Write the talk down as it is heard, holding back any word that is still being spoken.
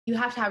you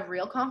have to have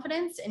real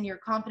confidence, and your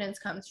confidence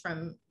comes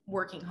from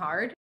working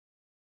hard.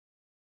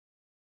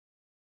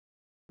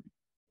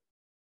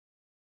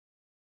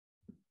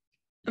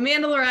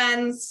 Amanda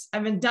Lorenz,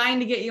 I've been dying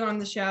to get you on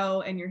the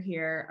show, and you're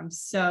here. I'm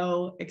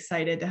so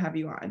excited to have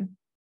you on.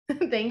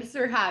 Thanks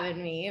for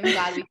having me. I'm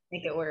glad we can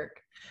make it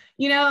work.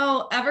 You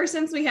know, ever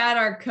since we had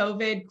our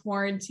COVID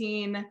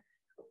quarantine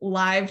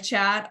live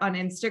chat on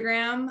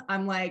Instagram,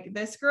 I'm like,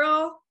 this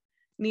girl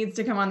needs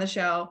to come on the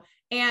show.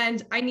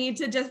 And I need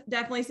to just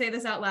definitely say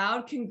this out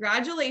loud.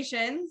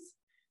 Congratulations.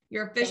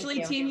 You're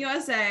officially Team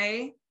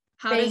USA.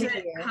 How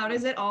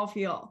does it all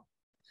feel?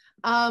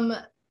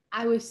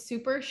 I was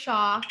super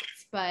shocked,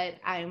 but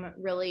I'm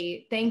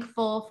really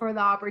thankful for the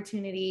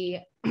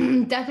opportunity.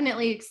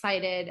 Definitely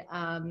excited.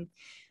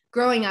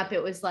 Growing up,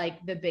 it was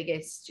like the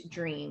biggest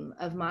dream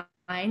of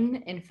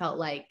mine, and felt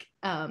like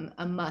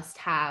a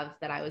must-have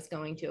that I was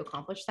going to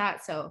accomplish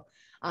that. So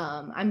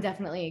I'm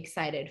definitely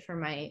excited for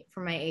my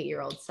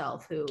 8-year-old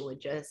self, who would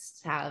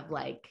just have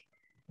like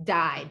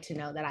died to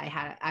know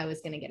that I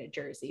was going to get a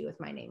jersey with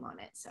my name on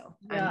it. So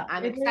yeah,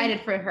 I'm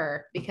excited for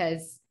her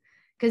because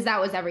that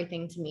was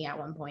everything to me at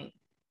one point.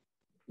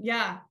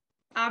 Yeah,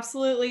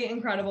 absolutely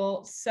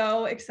incredible.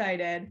 So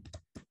excited.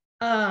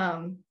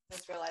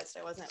 Just realized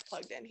I wasn't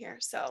plugged in here,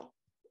 so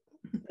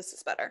this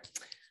is better.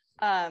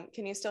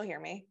 Can you still hear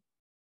me?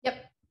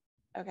 Yep.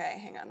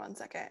 Okay, hang on one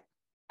second.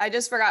 I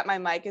just forgot my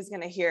mic is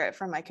going to hear it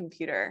from my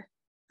computer.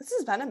 This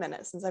has been a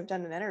minute since I've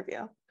done an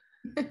interview.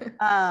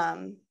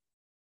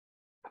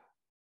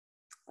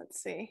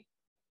 Let's see.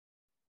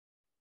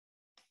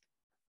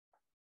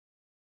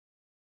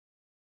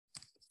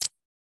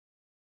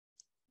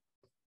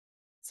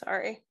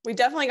 Sorry. We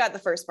definitely got the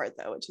first part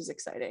though, which is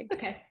exciting.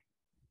 Okay.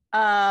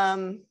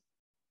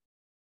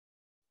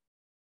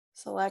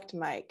 Select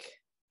mic.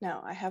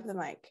 No, I have the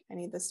mic. I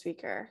need the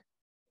speaker.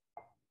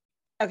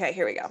 Okay,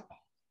 here we go.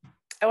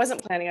 I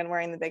wasn't planning on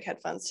wearing the big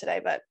headphones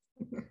today, but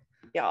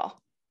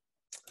y'all,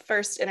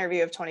 first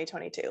interview of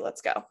 2022.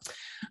 Let's go.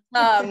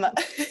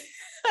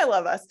 I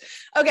love us.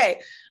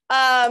 Okay.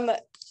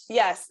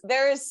 Yes,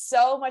 there is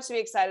so much to be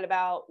excited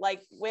about.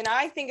 Like when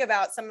I think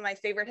about some of my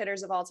favorite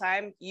hitters of all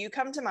time, you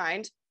come to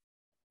mind.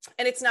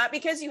 And it's not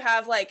because you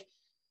have like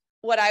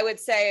what I would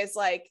say is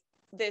like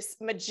this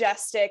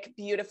majestic,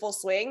 beautiful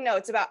swing. No,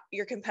 it's about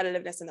your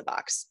competitiveness in the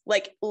box.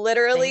 Like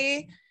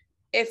literally,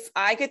 if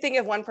I could think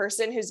of one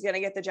person who's going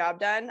to get the job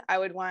done, I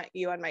would want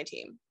you on my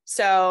team.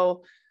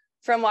 So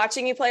from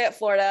watching you play at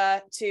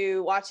Florida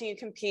to watching you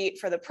compete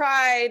for the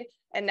Pride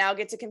and now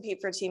get to compete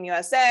for Team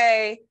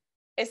USA,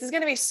 this is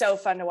going to be so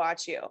fun to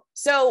watch you.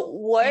 So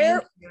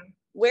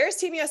where's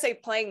Team USA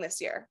playing this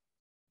year?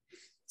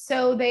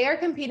 So they are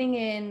competing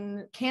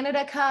in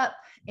Canada Cup,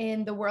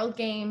 in the World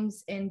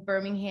Games in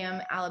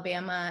Birmingham,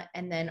 Alabama,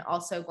 and then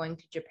also going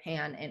to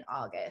Japan in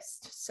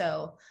August.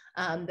 So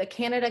the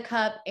Canada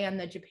Cup and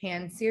the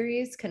Japan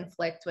series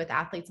conflict with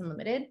Athletes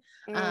Unlimited.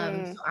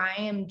 So I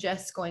am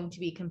just going to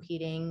be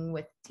competing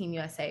with Team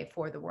USA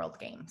for the World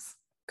Games.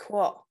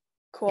 Cool.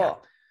 Yeah.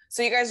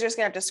 So you guys are just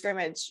gonna have to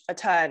scrimmage a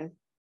ton.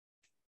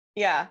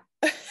 Yeah.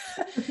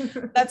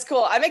 That's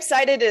cool. I'm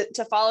excited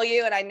to follow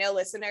you. And I know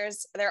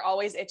listeners, they're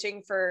always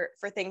itching for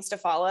things to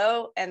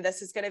follow. And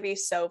this is going to be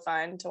so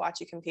fun to watch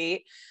you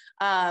compete.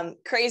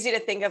 Crazy to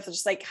think of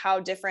just like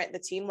how different the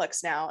team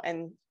looks now.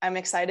 And I'm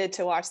excited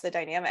to watch the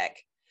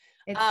dynamic.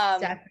 It's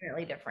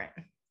definitely different.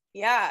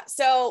 Yeah.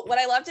 So what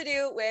I love to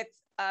do with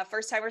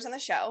first timers on the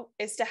show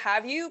is to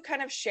have you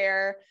kind of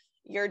share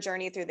your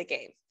journey through the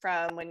game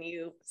from when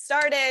you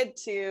started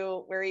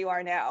to where you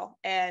are now,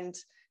 and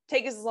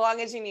take as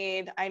long as you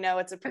need. I know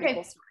it's a pretty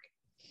cool story.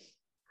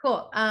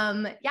 Cool.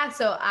 Yeah.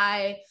 So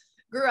I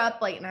grew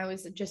up and I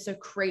was just a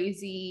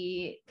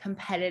crazy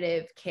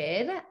competitive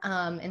kid.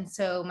 And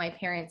so my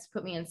parents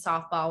put me in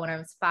softball when I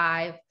was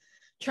 5,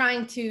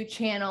 trying to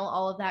channel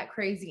all of that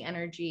crazy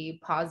energy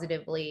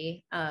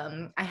positively.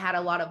 I had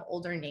a lot of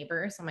older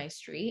neighbors on my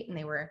street, and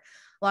they were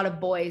a lot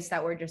of boys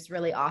that were just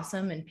really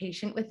awesome and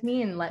patient with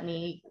me and let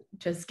me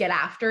just get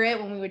after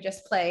it when we would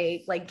just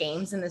play like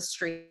games in the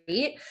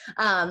street.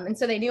 And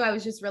so they knew I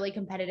was just really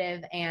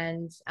competitive.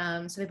 And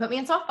so they put me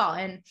in softball,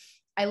 and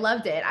I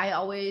loved it. I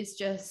always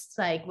just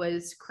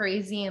was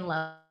crazy in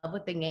love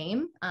with the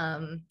game.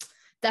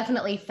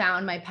 Definitely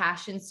found my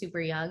passion super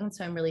young.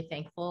 So I'm really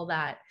thankful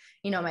that,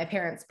 my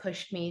parents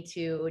pushed me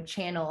to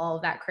channel all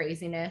of that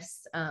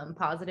craziness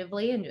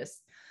positively, and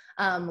just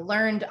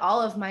learned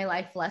all of my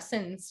life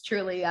lessons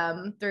truly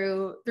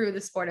through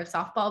the sport of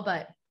softball.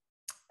 But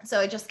so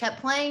I just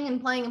kept playing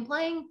and playing and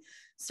playing.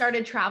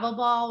 Started travel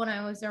ball when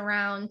I was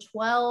around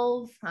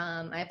 12.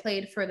 I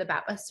played for the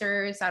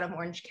Batbusters out of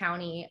Orange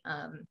County.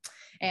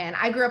 And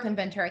I grew up in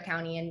Ventura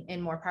County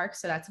in Moore Park.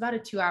 So that's about a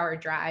 2-hour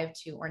drive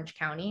to Orange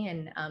County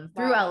and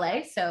through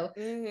LA. So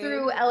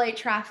through LA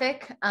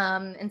traffic.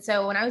 And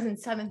so when I was in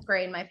 7th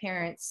grade, my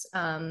parents,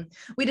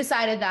 we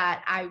decided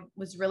that I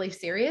was really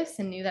serious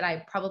and knew that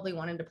I probably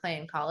wanted to play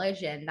in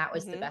college. And that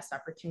was the best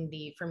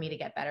opportunity for me to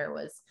get better,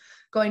 was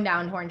going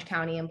down to Orange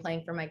County and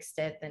playing for Mike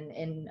Stith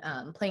and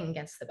playing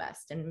against the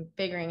best and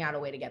figuring out a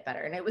way to get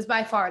better. And it was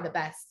by far the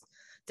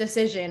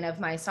decision of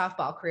my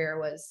softball career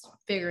was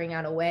figuring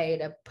out a way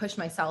to push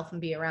myself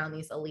and be around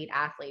these elite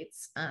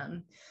athletes.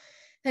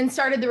 And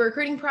started the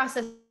recruiting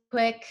process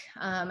quick.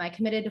 I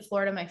committed to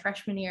Florida my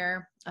freshman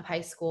year of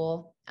high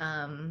school.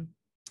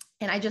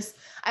 And I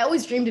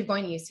always dreamed of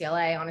going to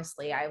UCLA.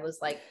 Honestly, I was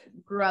like,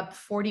 grew up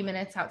 40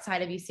 minutes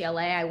outside of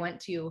UCLA. I went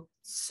to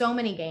so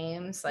many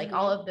games, like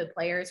all of the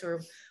players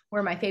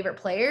were my favorite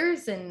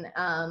players. And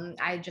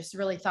I just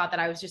really thought that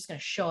I was just going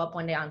to show up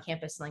one day on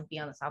campus and like be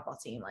on the softball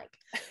team, like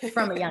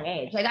from a young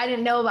age. Like I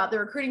didn't know about the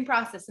recruiting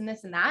process and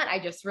this and that. I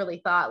just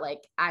really thought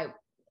like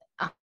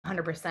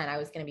 100% I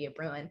was going to be a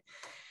Bruin.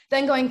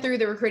 Then going through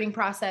the recruiting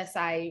process,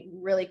 I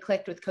really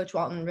clicked with Coach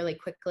Walton really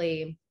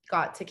quickly,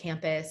 got to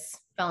campus,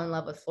 fell in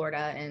love with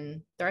Florida,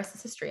 and the rest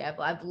is history.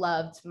 I've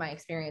loved my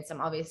experience.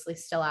 I'm obviously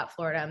still at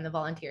Florida. I'm the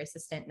volunteer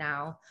assistant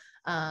now.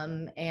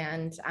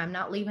 And I'm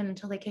not leaving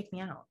until they kick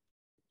me out.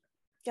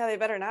 Yeah, they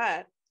better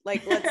not.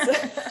 Like, let's.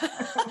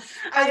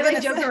 I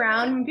like joke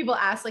around when people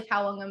ask like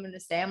how long I'm going to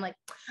stay. I'm like,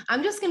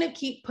 I'm just going to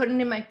keep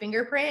putting in my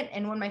fingerprint.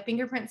 And when my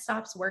fingerprint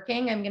stops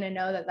working, I'm going to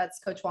know that that's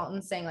Coach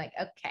Walton saying like,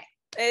 okay,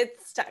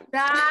 it's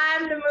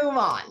time to move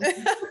on.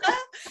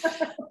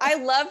 I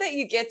love that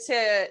you get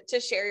to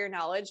share your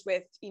knowledge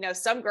with,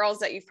 some girls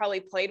that you've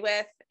probably played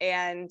with.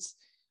 And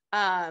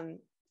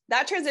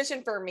that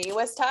transition for me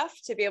was tough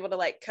to be able to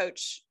like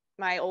coach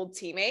my old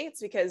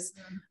teammates because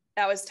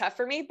that was tough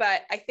for me.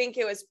 But I think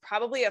it was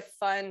probably a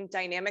fun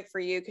dynamic for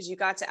you because you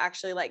got to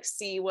actually like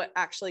see what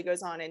actually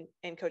goes on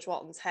in Coach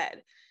Walton's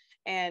head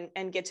and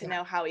get to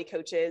know how he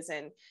coaches.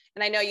 And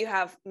I know you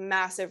have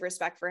massive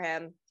respect for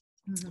him.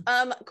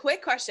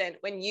 Quick question.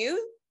 When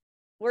you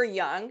were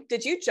young,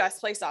 did you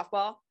just play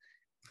softball?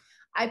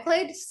 I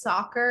played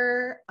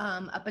soccer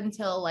up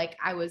until like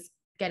I was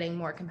getting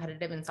more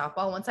competitive in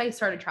softball. Once I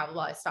started travel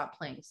ball, I stopped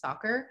playing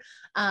soccer.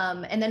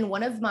 And then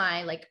one of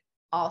my like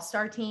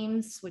all-star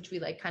teams, which we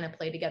like kind of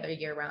play together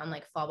year round,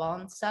 like fall ball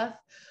and stuff,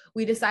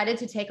 we decided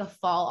to take a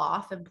fall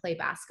off and play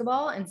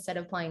basketball instead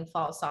of playing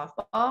fall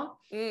softball.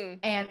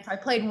 And so I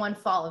played one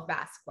fall of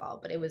basketball,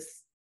 but it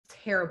was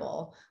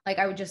terrible. Like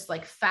I would just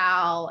like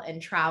foul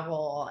and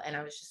travel and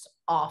I was just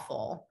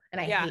awful and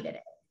I hated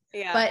it.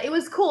 Yeah. But it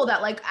was cool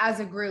that like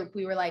as a group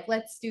we were like,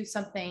 let's do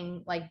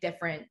something like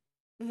different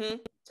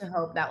to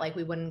hope that like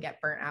we wouldn't get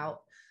burnt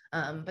out.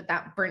 But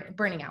that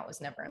burning out was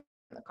never in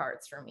the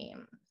cards for me.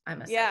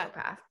 I'm a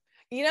psychopath.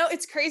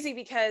 It's crazy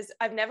because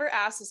I've never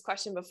asked this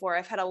question before.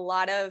 I've had a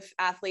lot of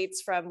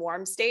athletes from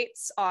warm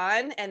states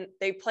on and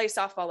they play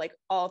softball like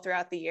all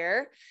throughout the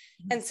year.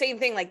 And same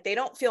thing, like they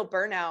don't feel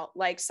burnout.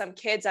 Like some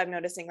kids I'm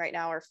noticing right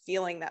now are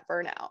feeling that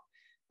burnout.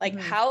 Like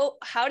how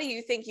do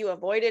you think you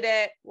avoided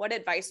it? What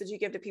advice would you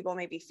give to people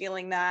maybe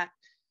feeling that?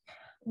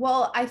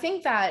 Well, I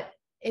think that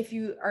if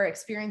you are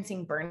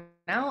experiencing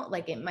burnout,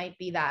 like it might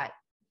be that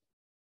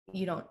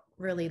you don't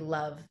really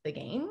love the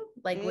game,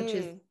 like, which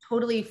is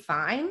totally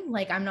fine.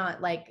 Like, I'm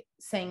not like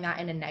saying that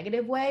in a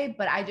negative way,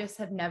 but I just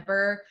have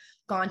never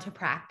gone to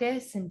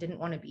practice and didn't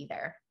want to be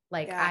there.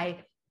 Like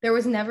there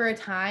was never a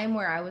time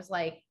where I was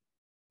like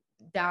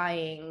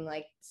dying,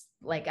 like,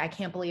 I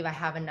can't believe I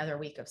have another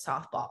week of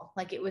softball.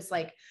 Like, it was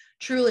like,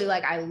 truly,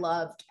 like I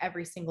loved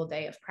every single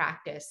day of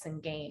practice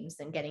and games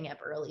and getting up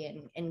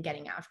early and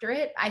getting after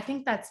it. I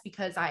think that's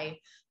because I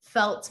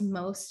felt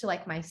most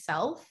like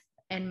myself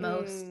and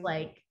most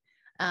like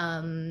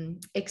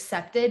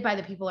accepted by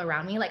the people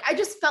around me. Like I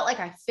just felt like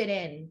I fit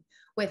in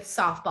with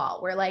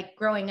softball, where like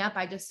growing up,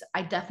 I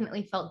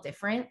definitely felt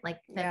different like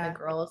than the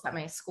girls at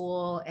my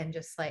school. And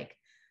just like,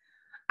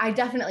 I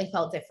definitely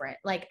felt different.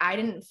 Like I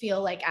didn't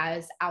feel like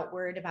as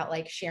outward about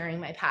like sharing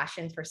my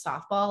passion for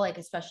softball, like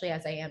especially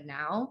as I am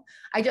now.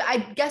 I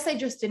guess I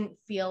just didn't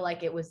feel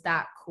like it was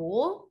that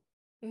cool.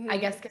 I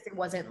guess because it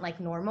wasn't like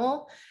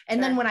normal.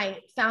 And then when I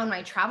found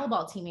my travel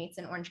ball teammates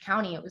in Orange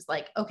County, it was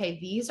like, okay,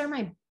 these are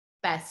my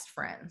best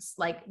friends.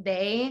 Like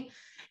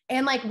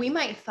like we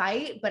might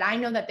fight, but I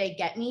know that they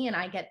get me and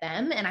I get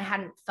them. And I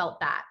hadn't felt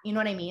that, you know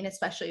what I mean?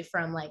 Especially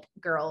from like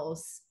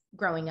girls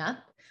growing up,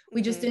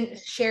 we just didn't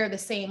share the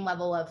same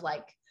level of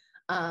like,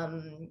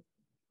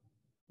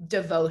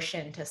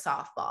 devotion to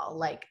softball.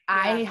 Like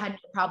I had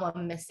no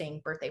problem missing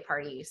birthday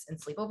parties and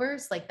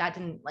sleepovers. Like that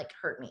didn't like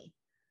hurt me.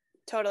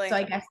 Totally. So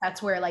I guess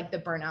that's where like the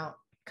burnout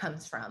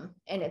comes from.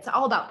 And it's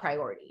all about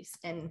priorities.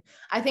 And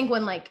I think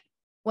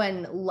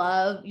when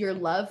your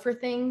love for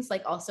things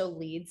like also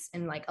leads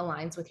and like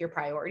aligns with your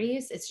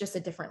priorities, it's just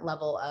a different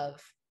level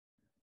of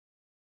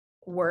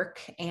work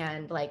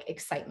and like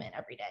excitement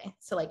every day.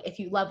 So like if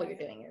you love what you're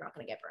doing, you're not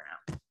going to get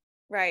burnout.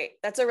 Right.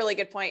 That's a really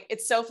good point.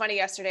 It's so funny.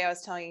 Yesterday I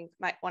was telling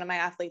one of my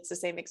athletes the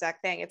same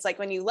exact thing. It's like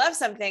when you love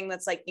something,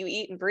 that's like you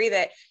eat and breathe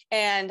it.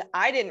 And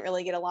I didn't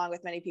really get along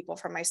with many people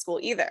from my school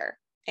either.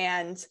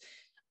 And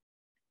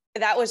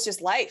that was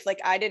just life.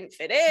 Like I didn't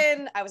fit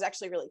in. I was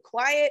actually really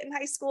quiet in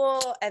high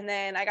school. And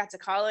then I got to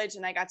college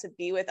and I got to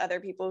be with other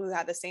people who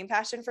had the same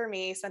passion for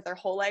me, spent their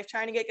whole life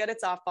trying to get good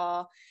at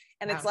softball.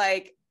 And it's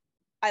like,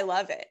 I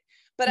love it.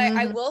 But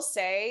I will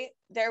say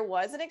there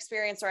was an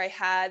experience where I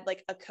had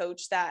like a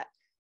coach that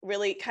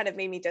really kind of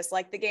made me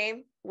dislike the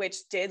game,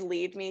 which did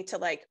lead me to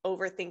like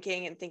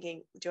overthinking and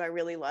thinking, do I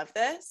really love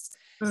this?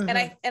 And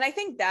I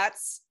think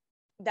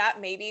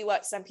that may be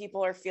what some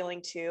people are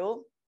feeling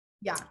too.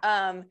 Yeah.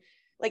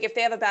 Like if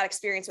they have a bad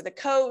experience with a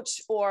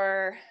coach,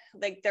 or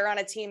like they're on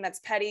a team that's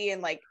petty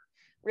and like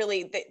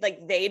really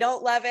they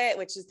don't love it,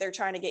 which is they're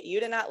trying to get you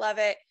to not love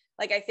it.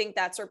 Like, I think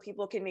that's where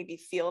people can maybe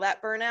feel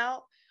that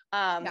burnout.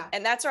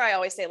 And that's where I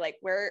always say, like,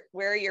 where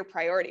are your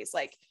priorities?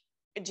 Like,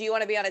 do you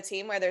want to be on a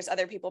team where there's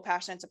other people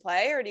passionate to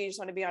play, or do you just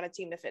want to be on a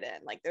team to fit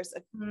in? Like, there's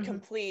a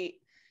complete,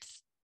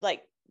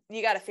 like,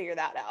 you got to figure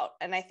that out.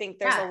 And I think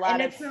there's a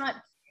lot of,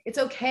 it's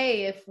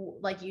okay if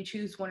like you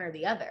choose one or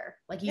the other.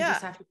 Like, you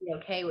just have to be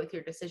okay with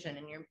your decision,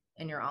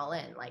 and you're all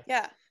in. Like,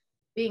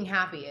 being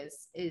happy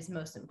is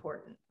most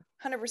important.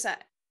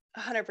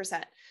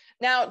 100%.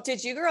 Now,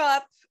 did you grow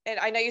up, and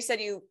I know you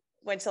said you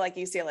went to like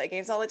UCLA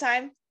games all the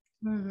time.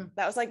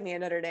 That was like me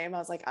in Notre Dame. I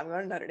was like, I'm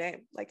going to Notre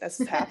Dame. Like, this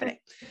is happening.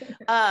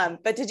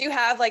 But did you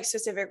have like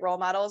specific role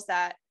models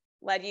that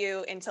led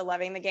you into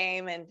loving the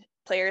game, and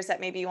players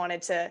that maybe you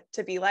wanted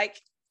to be like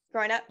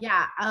growing up?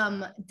 Yeah,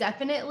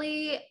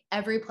 definitely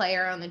every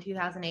player on the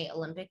 2008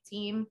 Olympic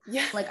team.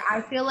 Yeah. Like,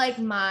 I feel like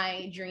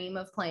my dream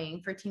of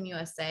playing for Team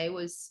USA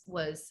was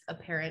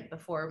apparent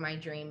before my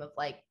dream of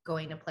like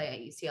going to play at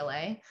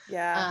UCLA.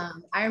 Yeah.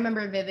 I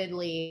remember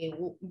vividly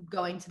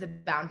going to the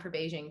Bound for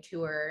Beijing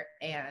tour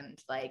and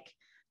like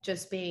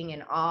just being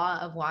in awe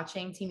of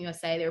watching Team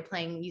USA. They were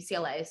playing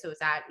UCLA, so it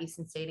was at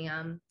Easton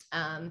Stadium.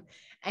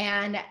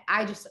 And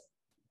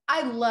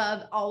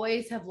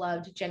always have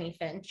loved Jenny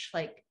Finch.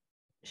 Like,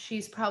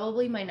 she's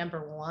probably my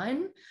number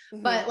one,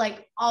 but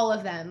like all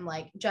of them,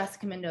 like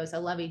Jessica Mendoza,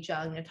 Levy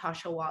Jung,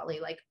 Natasha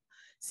Watley, like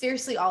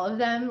seriously, all of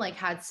them like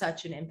had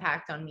such an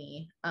impact on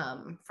me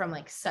from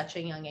like such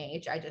a young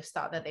age. I just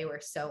thought that they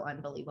were so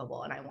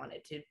unbelievable, and I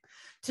wanted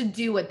to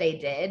do what they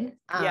did.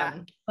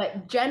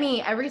 But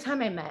Jenny, every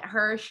time I met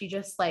her, she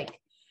just like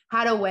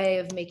had a way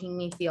of making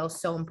me feel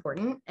so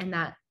important, and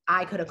that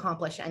I could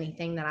accomplish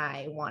anything that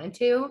I wanted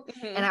to.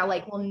 And I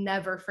like will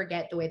never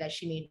forget the way that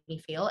she made me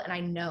feel. And I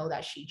know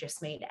that she just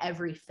made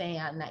every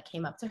fan that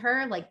came up to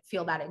her like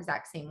feel that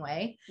exact same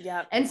way.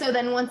 Yeah. And so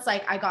then once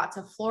like I got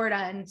to Florida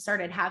and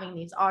started having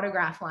these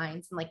autograph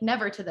lines, and like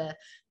never to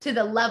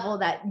the level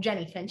that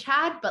Jenny Finch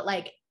had, but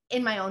like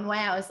in my own way,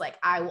 I was like,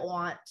 I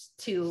want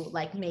to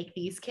like make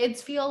these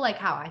kids feel like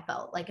how I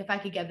felt. Like, if I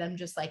could give them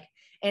just like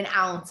an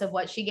ounce of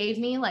what she gave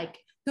me, like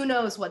who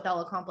knows what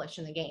they'll accomplish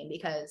in the game,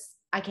 because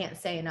I can't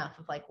say enough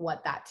of like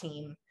what that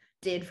team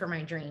did for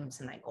my dreams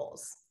and my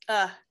goals.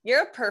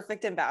 You're a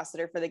perfect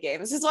ambassador for the game.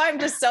 This is why I'm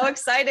just so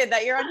excited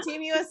that you're on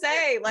Team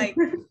USA. Like,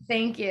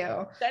 thank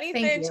you. Jenny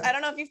Finch, I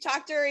don't know if you've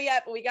talked to her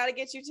yet, but we got to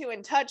get you two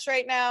in touch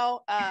right now.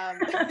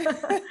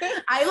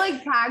 I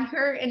like tagged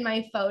her in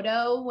my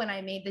photo when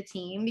I made the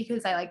team,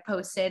 because I like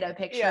posted a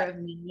picture of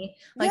me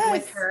like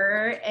with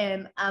her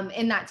and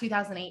in that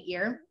 2008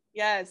 year.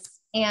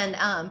 Yes.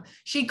 And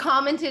she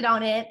commented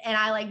on it, and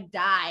I like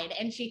died,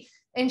 and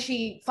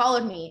she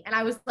followed me, and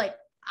I was like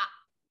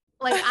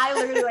I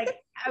literally like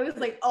I was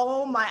like,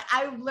 oh my,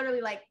 I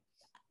literally like,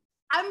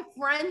 I'm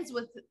friends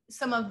with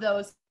some of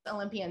those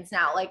Olympians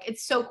now. Like,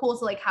 it's so cool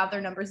to like have their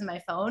numbers in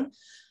my phone,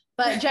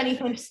 but Jenny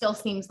Finch still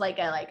seems like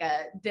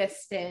a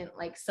distant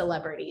like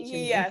celebrity to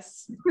me.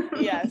 Yes.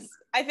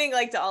 I think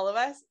like to all of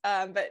us,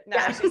 but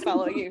now she's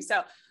following you.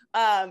 So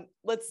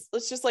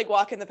let's just like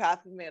walk in the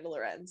path of Amanda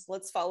Lorenz.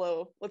 Let's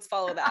follow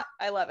that.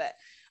 I love it.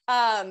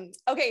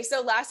 Okay.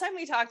 So last time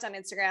we talked on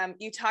Instagram,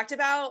 you talked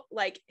about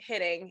like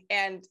hitting,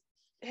 and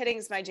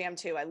hitting's my jam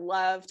too. I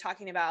love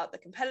talking about the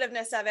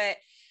competitiveness of it.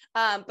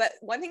 But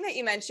one thing that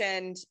you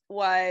mentioned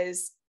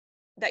was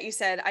that you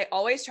said, I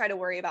always try to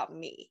worry about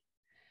me.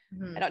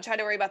 I don't try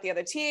to worry about the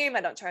other team.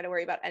 I don't try to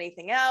worry about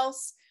anything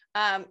else.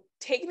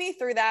 Take me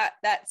through that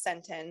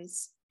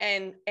sentence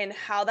and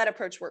how that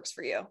approach works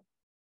for you.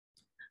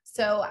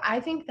 So I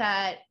think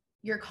that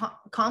your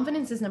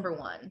confidence is number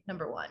one,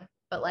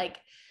 but like,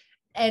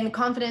 and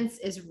confidence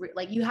is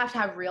like, you have to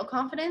have real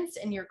confidence,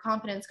 and your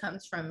confidence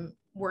comes from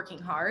working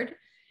hard.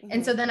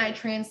 And so then I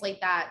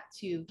translate that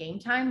to game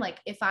time. Like,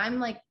 if I'm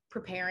like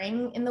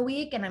preparing in the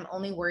week and I'm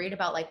only worried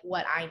about like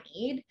what I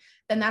need,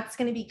 then that's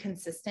going to be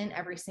consistent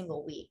every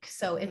single week.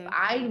 So if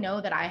I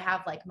know that I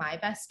have like my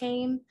best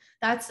game,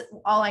 that's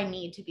all I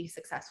need to be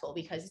successful,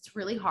 because it's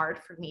really hard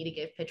for me to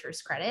give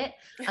pitchers credit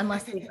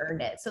unless they've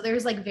earned it. So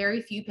there's like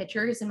very few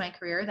pitchers in my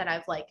career that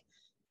I've like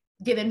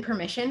given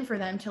permission for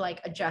them to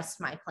like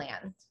adjust my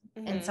plan.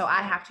 And so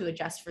I have to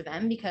adjust for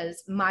them,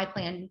 because my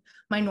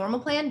normal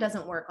plan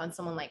doesn't work on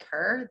someone like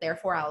her.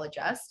 Therefore I'll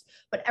adjust.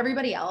 But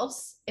everybody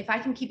else, if I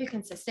can keep it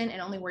consistent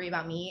and only worry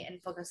about me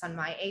and focus on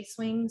my A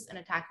swings and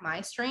attack my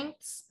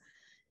strengths,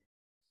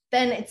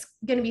 then it's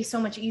going to be so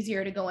much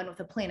easier to go in with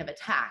a plan of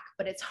attack.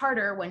 But it's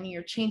harder when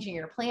you're changing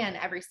your plan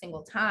every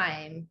single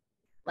time.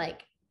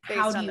 Like,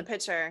 based on the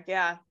pitcher.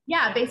 Yeah.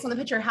 Based on the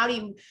pitcher. How do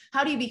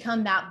you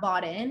become that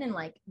bought in and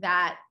like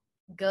that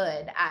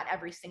good at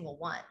every single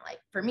one? Like,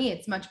 for me,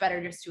 it's much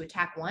better just to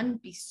attack one,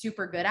 be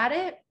super good at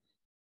it,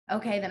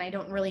 okay, then I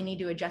don't really need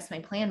to adjust my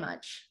plan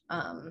much,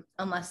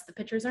 unless the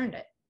pitcher's earned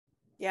it.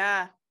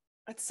 Yeah.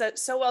 That's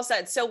so well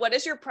said. So what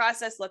does your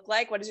process look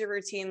like? What does your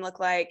routine look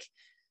like?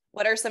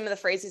 What are some of the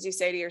phrases you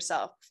say to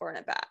yourself before an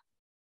at bat?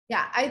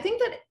 Yeah, I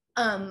think that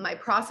my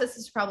process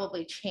has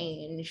probably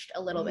changed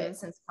a little bit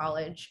since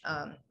college,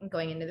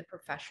 going into the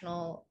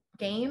professional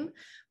game.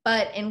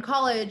 But in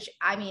college,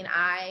 I mean,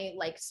 I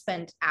like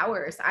spent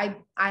hours. I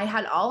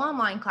had all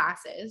online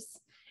classes,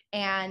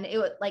 and it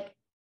was like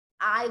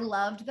I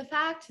loved the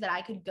fact that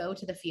I could go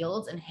to the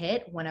fields and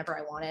hit whenever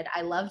I wanted.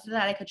 I loved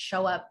that I could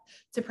show up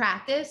to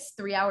practice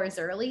 3 hours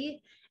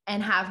early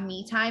and have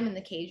me time in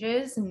the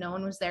cages, and no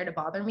one was there to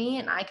bother me.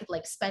 And I could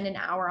like spend an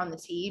hour on the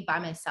tee by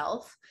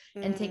myself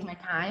and take my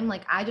time.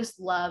 Like I just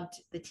loved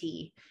the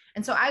tee.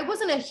 And so I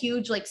wasn't a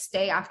huge like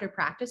stay after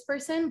practice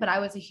person, but I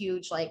was a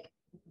huge like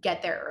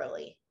get there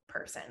early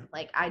person.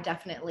 Like I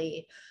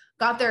definitely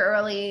got there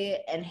early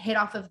and hit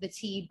off of the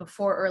tee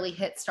before early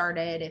hit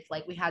started, if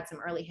like we had some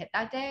early hit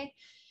that day.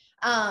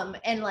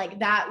 And like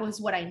that was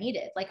what I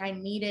needed. Like I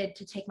needed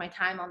to take my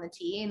time on the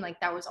tee, and like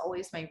that was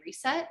always my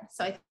reset.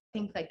 So I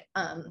think like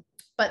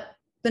but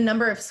the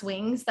number of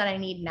swings that I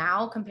need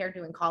now compared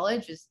to in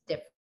college is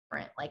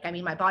different. Like I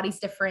mean, my body's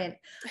different.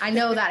 I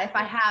know that if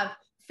I have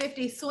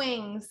 50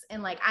 swings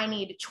and like I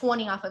need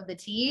 20 off of the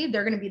tee,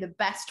 they're going to be the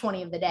best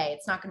 20 of the day.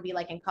 It's not going to be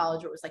like in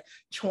college where it was like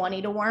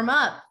 20 to warm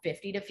up,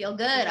 50 to feel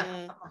good,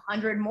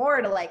 100 more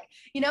to like,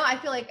 I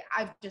feel like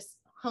I've just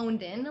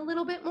honed in a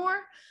little bit more.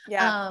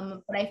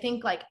 But I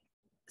think like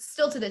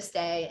still to this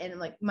day, and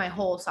like my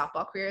whole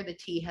softball career, the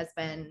tee has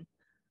been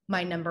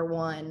my number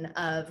one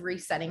of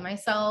resetting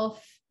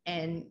myself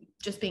and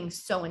just being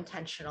so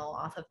intentional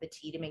off of the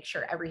tee to make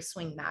sure every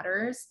swing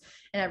matters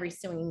and every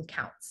swing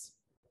counts.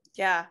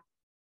 Yeah.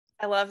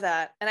 I love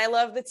that. And I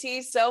love the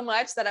tee so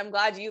much that I'm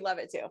glad you love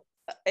it too.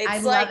 I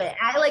love it.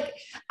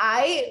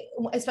 I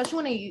especially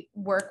when I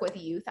work with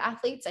youth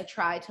athletes, I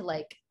try to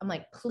like, I'm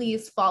like,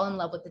 please fall in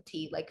love with the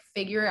tee, like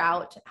figure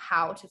out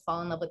how to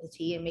fall in love with the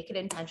tee and make it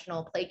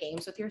intentional, play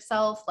games with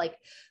yourself. Like,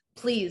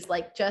 please,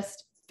 like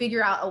just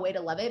figure out a way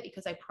to love it,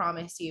 because I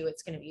promise you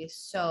it's going to be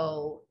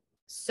so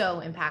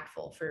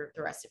impactful for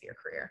the rest of your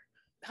career.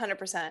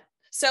 100%.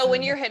 So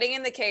when you're hitting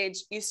in the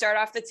cage, you start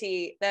off the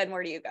tee, then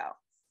where do you go?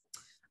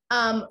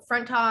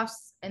 Front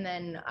toss, and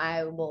then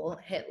I will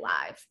hit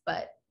live.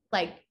 But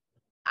like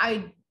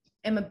I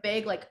am a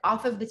big like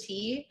off of the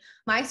tee.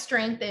 My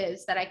strength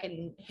is that I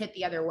can hit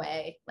the other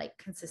way like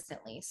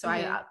consistently. So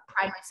I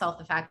pride myself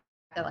the fact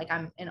that like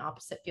I'm an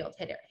opposite field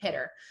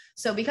hitter.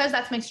 So because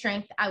that's my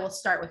strength, I will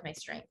start with my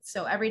strength.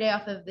 So every day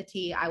off of the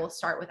tee, I will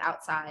start with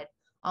outside.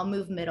 I'll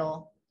move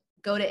middle,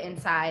 go to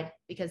inside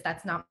because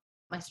that's not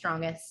my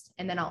strongest,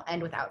 and then I'll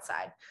end with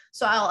outside.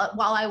 So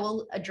while I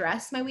will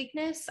address my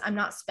weakness, I'm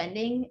not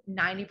spending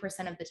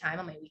 90% of the time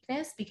on my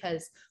weakness,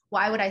 because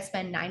why would I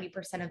spend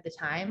 90% of the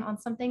time on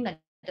something that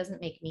doesn't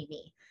make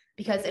me?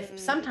 Because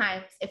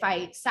if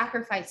I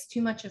sacrifice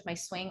too much of my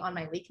swing on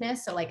my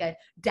weakness, so like a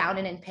down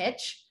and in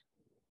pitch,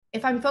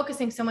 if I'm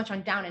focusing so much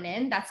on down and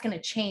in, that's going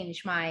to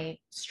change my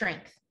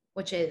strength,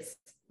 which is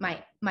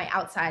my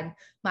outside,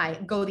 my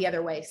go the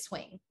other way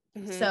swing.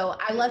 So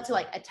I love to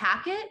like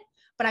attack it,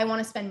 but I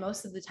want to spend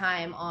most of the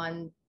time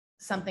on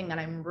something that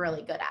I'm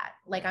really good at.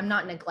 Like I'm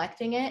not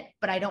neglecting it,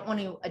 but I don't want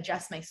to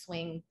adjust my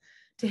swing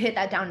to hit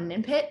that down and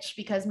in pitch,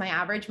 because my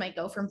average might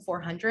go from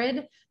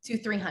 400 to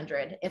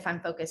 300 if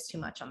I'm focused too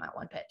much on that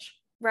one pitch.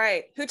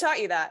 Right. Who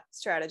taught you that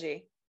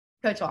strategy?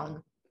 Coach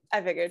Wallen.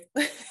 I figured.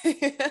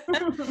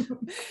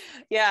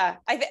 Yeah.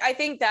 I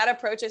think that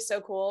approach is so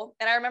cool.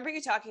 And I remember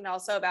you talking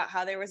also about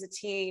how there was a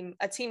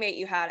teammate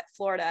you had at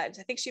Florida. I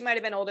think she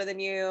might've been older than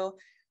you.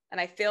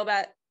 And I feel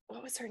that,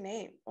 what was her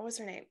name?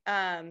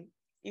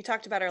 You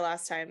talked about her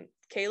last time.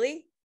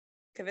 Kaylee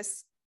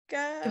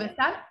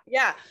Kaviska?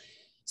 Yeah.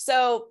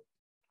 So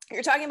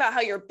you're talking about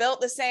how you're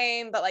built the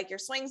same, but like your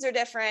swings are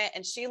different,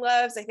 and she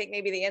loves, I think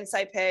maybe the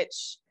inside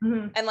pitch,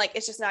 and like,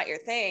 it's just not your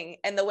thing.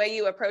 And the way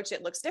you approach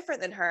it looks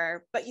different than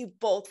her, but you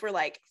both were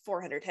like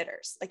 400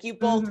 hitters. Like you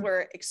both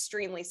were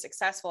extremely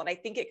successful. And I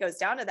think it goes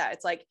down to that.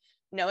 It's like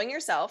knowing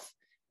yourself,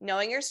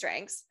 knowing your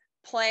strengths,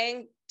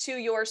 playing to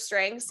your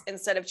strengths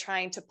instead of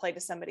trying to play to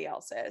somebody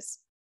else's.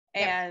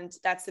 And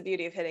that's the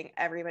beauty of hitting.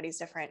 Everybody's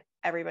different.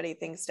 Everybody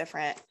thinks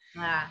different.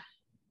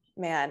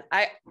 Man,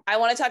 I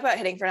want to talk about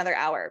hitting for another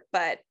hour,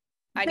 but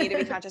I need to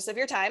be conscious of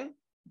your time.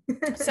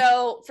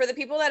 So for the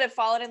people that have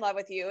fallen in love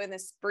with you in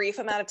this brief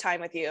amount of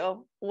time with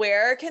you,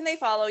 where can they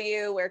follow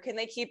you? Where can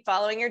they keep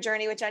following your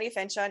journey with Jenny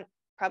Finch on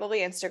probably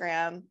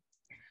Instagram?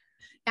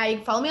 Yeah, you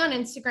can follow me on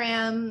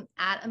Instagram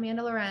at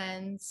Amanda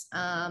Lorenz.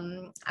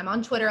 I'm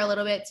on Twitter a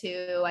little bit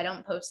too. I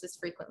don't post as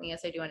frequently as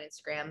I do on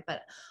Instagram,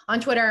 but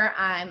on Twitter,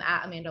 I'm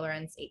at Amanda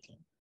Lorenz 18.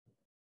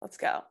 Let's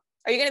go.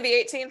 Are you going to be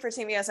 18 for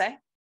Team USA?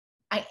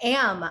 I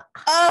am.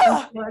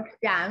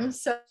 Yeah, I'm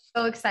so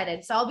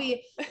excited. So I'll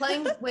be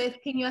playing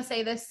with Team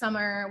USA this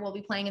summer. We'll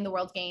be playing in the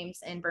World Games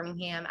in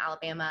Birmingham,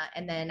 Alabama.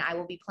 And then I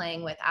will be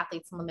playing with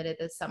Athletes Unlimited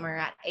this summer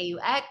at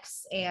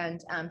AUX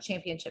and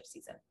championship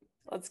season.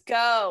 Let's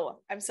go.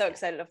 I'm so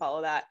excited to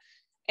follow that.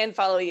 and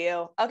follow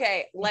you.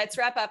 Okay, let's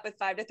wrap up with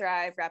 5 to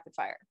Thrive rapid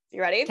fire.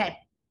 You ready? Okay.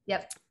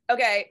 Yep.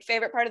 Okay,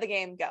 favorite part of the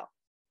game, go.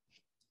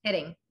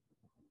 Hitting.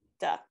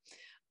 Duh.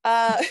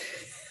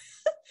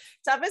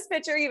 Toughest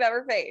pitcher you've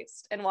ever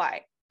faced and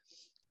why?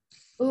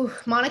 Ooh,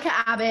 Monica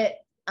Abbott,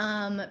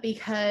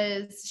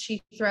 because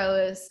she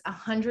throws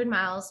 100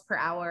 miles per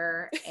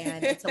hour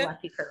and it's a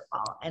lefty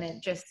curveball and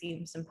it just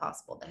seems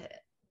impossible to hit.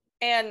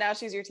 And now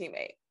she's your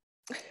teammate.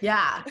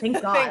 Yeah,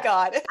 thank God. Thank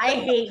God. I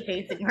hate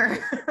facing her.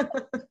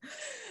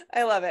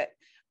 I love it.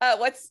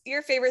 What's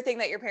your favorite thing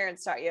that your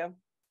parents taught you?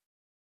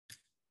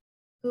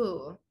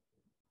 Ooh,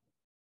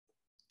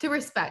 to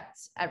respect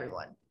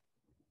everyone.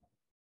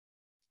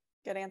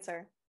 Good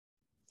answer.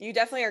 You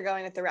definitely are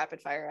going with the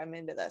rapid fire. I'm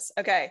into this.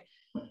 Okay.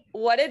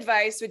 What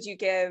advice would you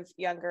give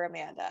younger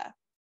Amanda?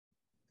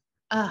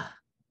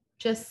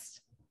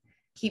 Just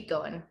keep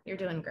going. You're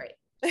doing great.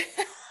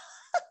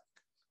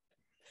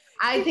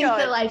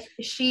 That like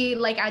she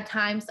like at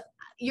times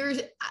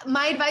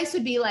my advice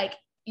would be like,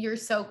 you're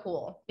so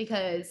cool,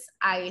 because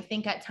I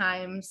think at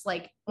times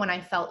like when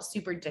I felt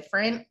super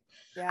different,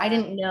 I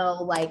didn't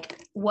know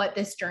like what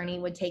this journey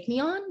would take me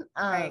on.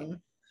 Right.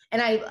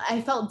 And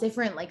I felt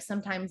different, like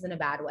sometimes in a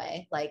bad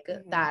way, like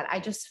that. I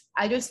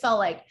just felt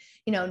like,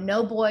 you know,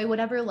 no boy would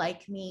ever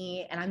like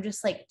me. And I'm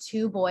just like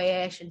too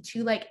boyish and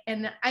too like,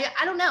 and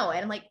I don't know.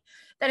 And like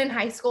then in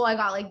high school, I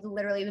got like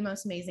literally the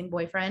most amazing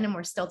boyfriend and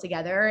we're still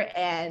together,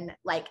 and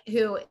like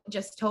who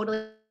just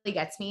totally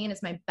gets me and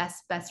is my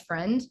best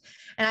friend.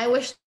 And I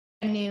wish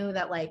I knew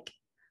that like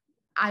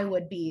I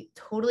would be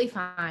totally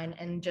fine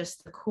and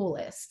just the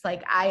coolest.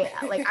 Like I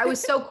was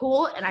so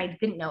cool and I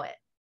didn't know it.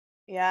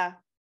 Yeah.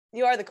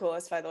 You are the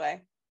coolest, by the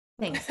way.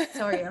 Thanks.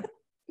 So are you.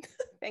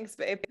 Thanks,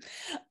 babe.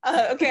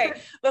 Okay.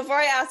 Before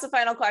I ask the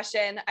final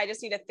question, I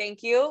just need to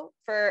thank you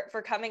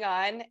for coming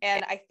on.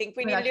 And I think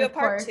we need to do a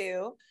part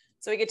 2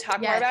 so we could talk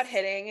more about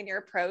hitting and your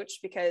approach,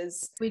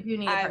 because we do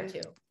need a part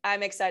 2.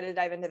 I'm excited to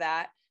dive into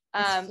that.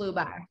 It flew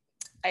by.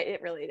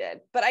 It really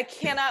did, but I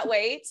cannot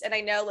wait. And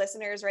I know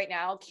listeners right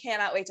now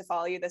cannot wait to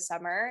follow you this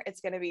summer.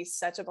 It's going to be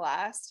such a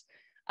blast.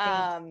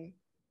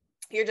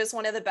 You're just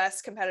one of the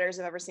best competitors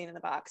I've ever seen in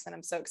the box. And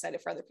I'm so excited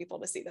for other people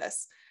to see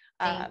this.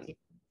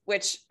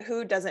 Which,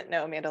 who doesn't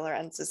know Amanda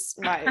Lorenz is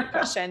my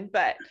question,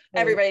 but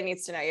everybody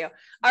needs to know you.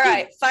 All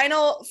right.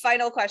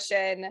 Final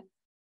question.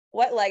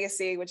 What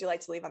legacy would you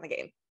like to leave on the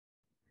game?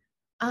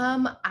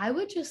 I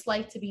would just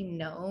like to be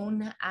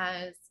known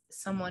as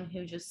someone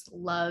who just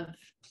loved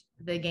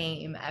the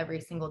game every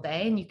single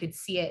day, and you could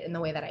see it in the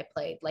way that I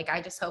played. Like,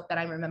 I just hope that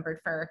I'm remembered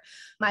for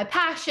my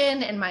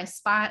passion and my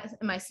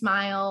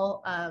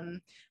smile,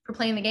 for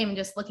playing the game and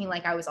just looking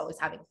like I was always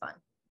having fun.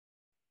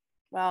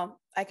 Well,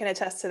 I can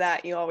attest to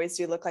that. You always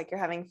do look like you're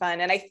having fun.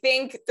 And I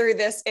think through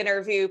this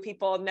interview,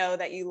 people know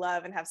that you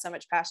love and have so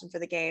much passion for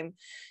the game.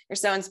 You're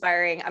so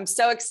inspiring. I'm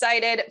so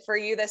excited for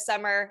you this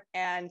summer,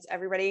 and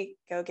everybody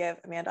go give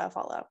Amanda a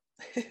follow.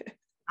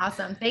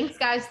 Awesome. Thanks,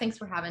 guys. Thanks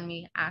for having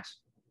me, Ash.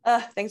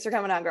 Thanks for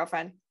coming on,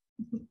 girlfriend.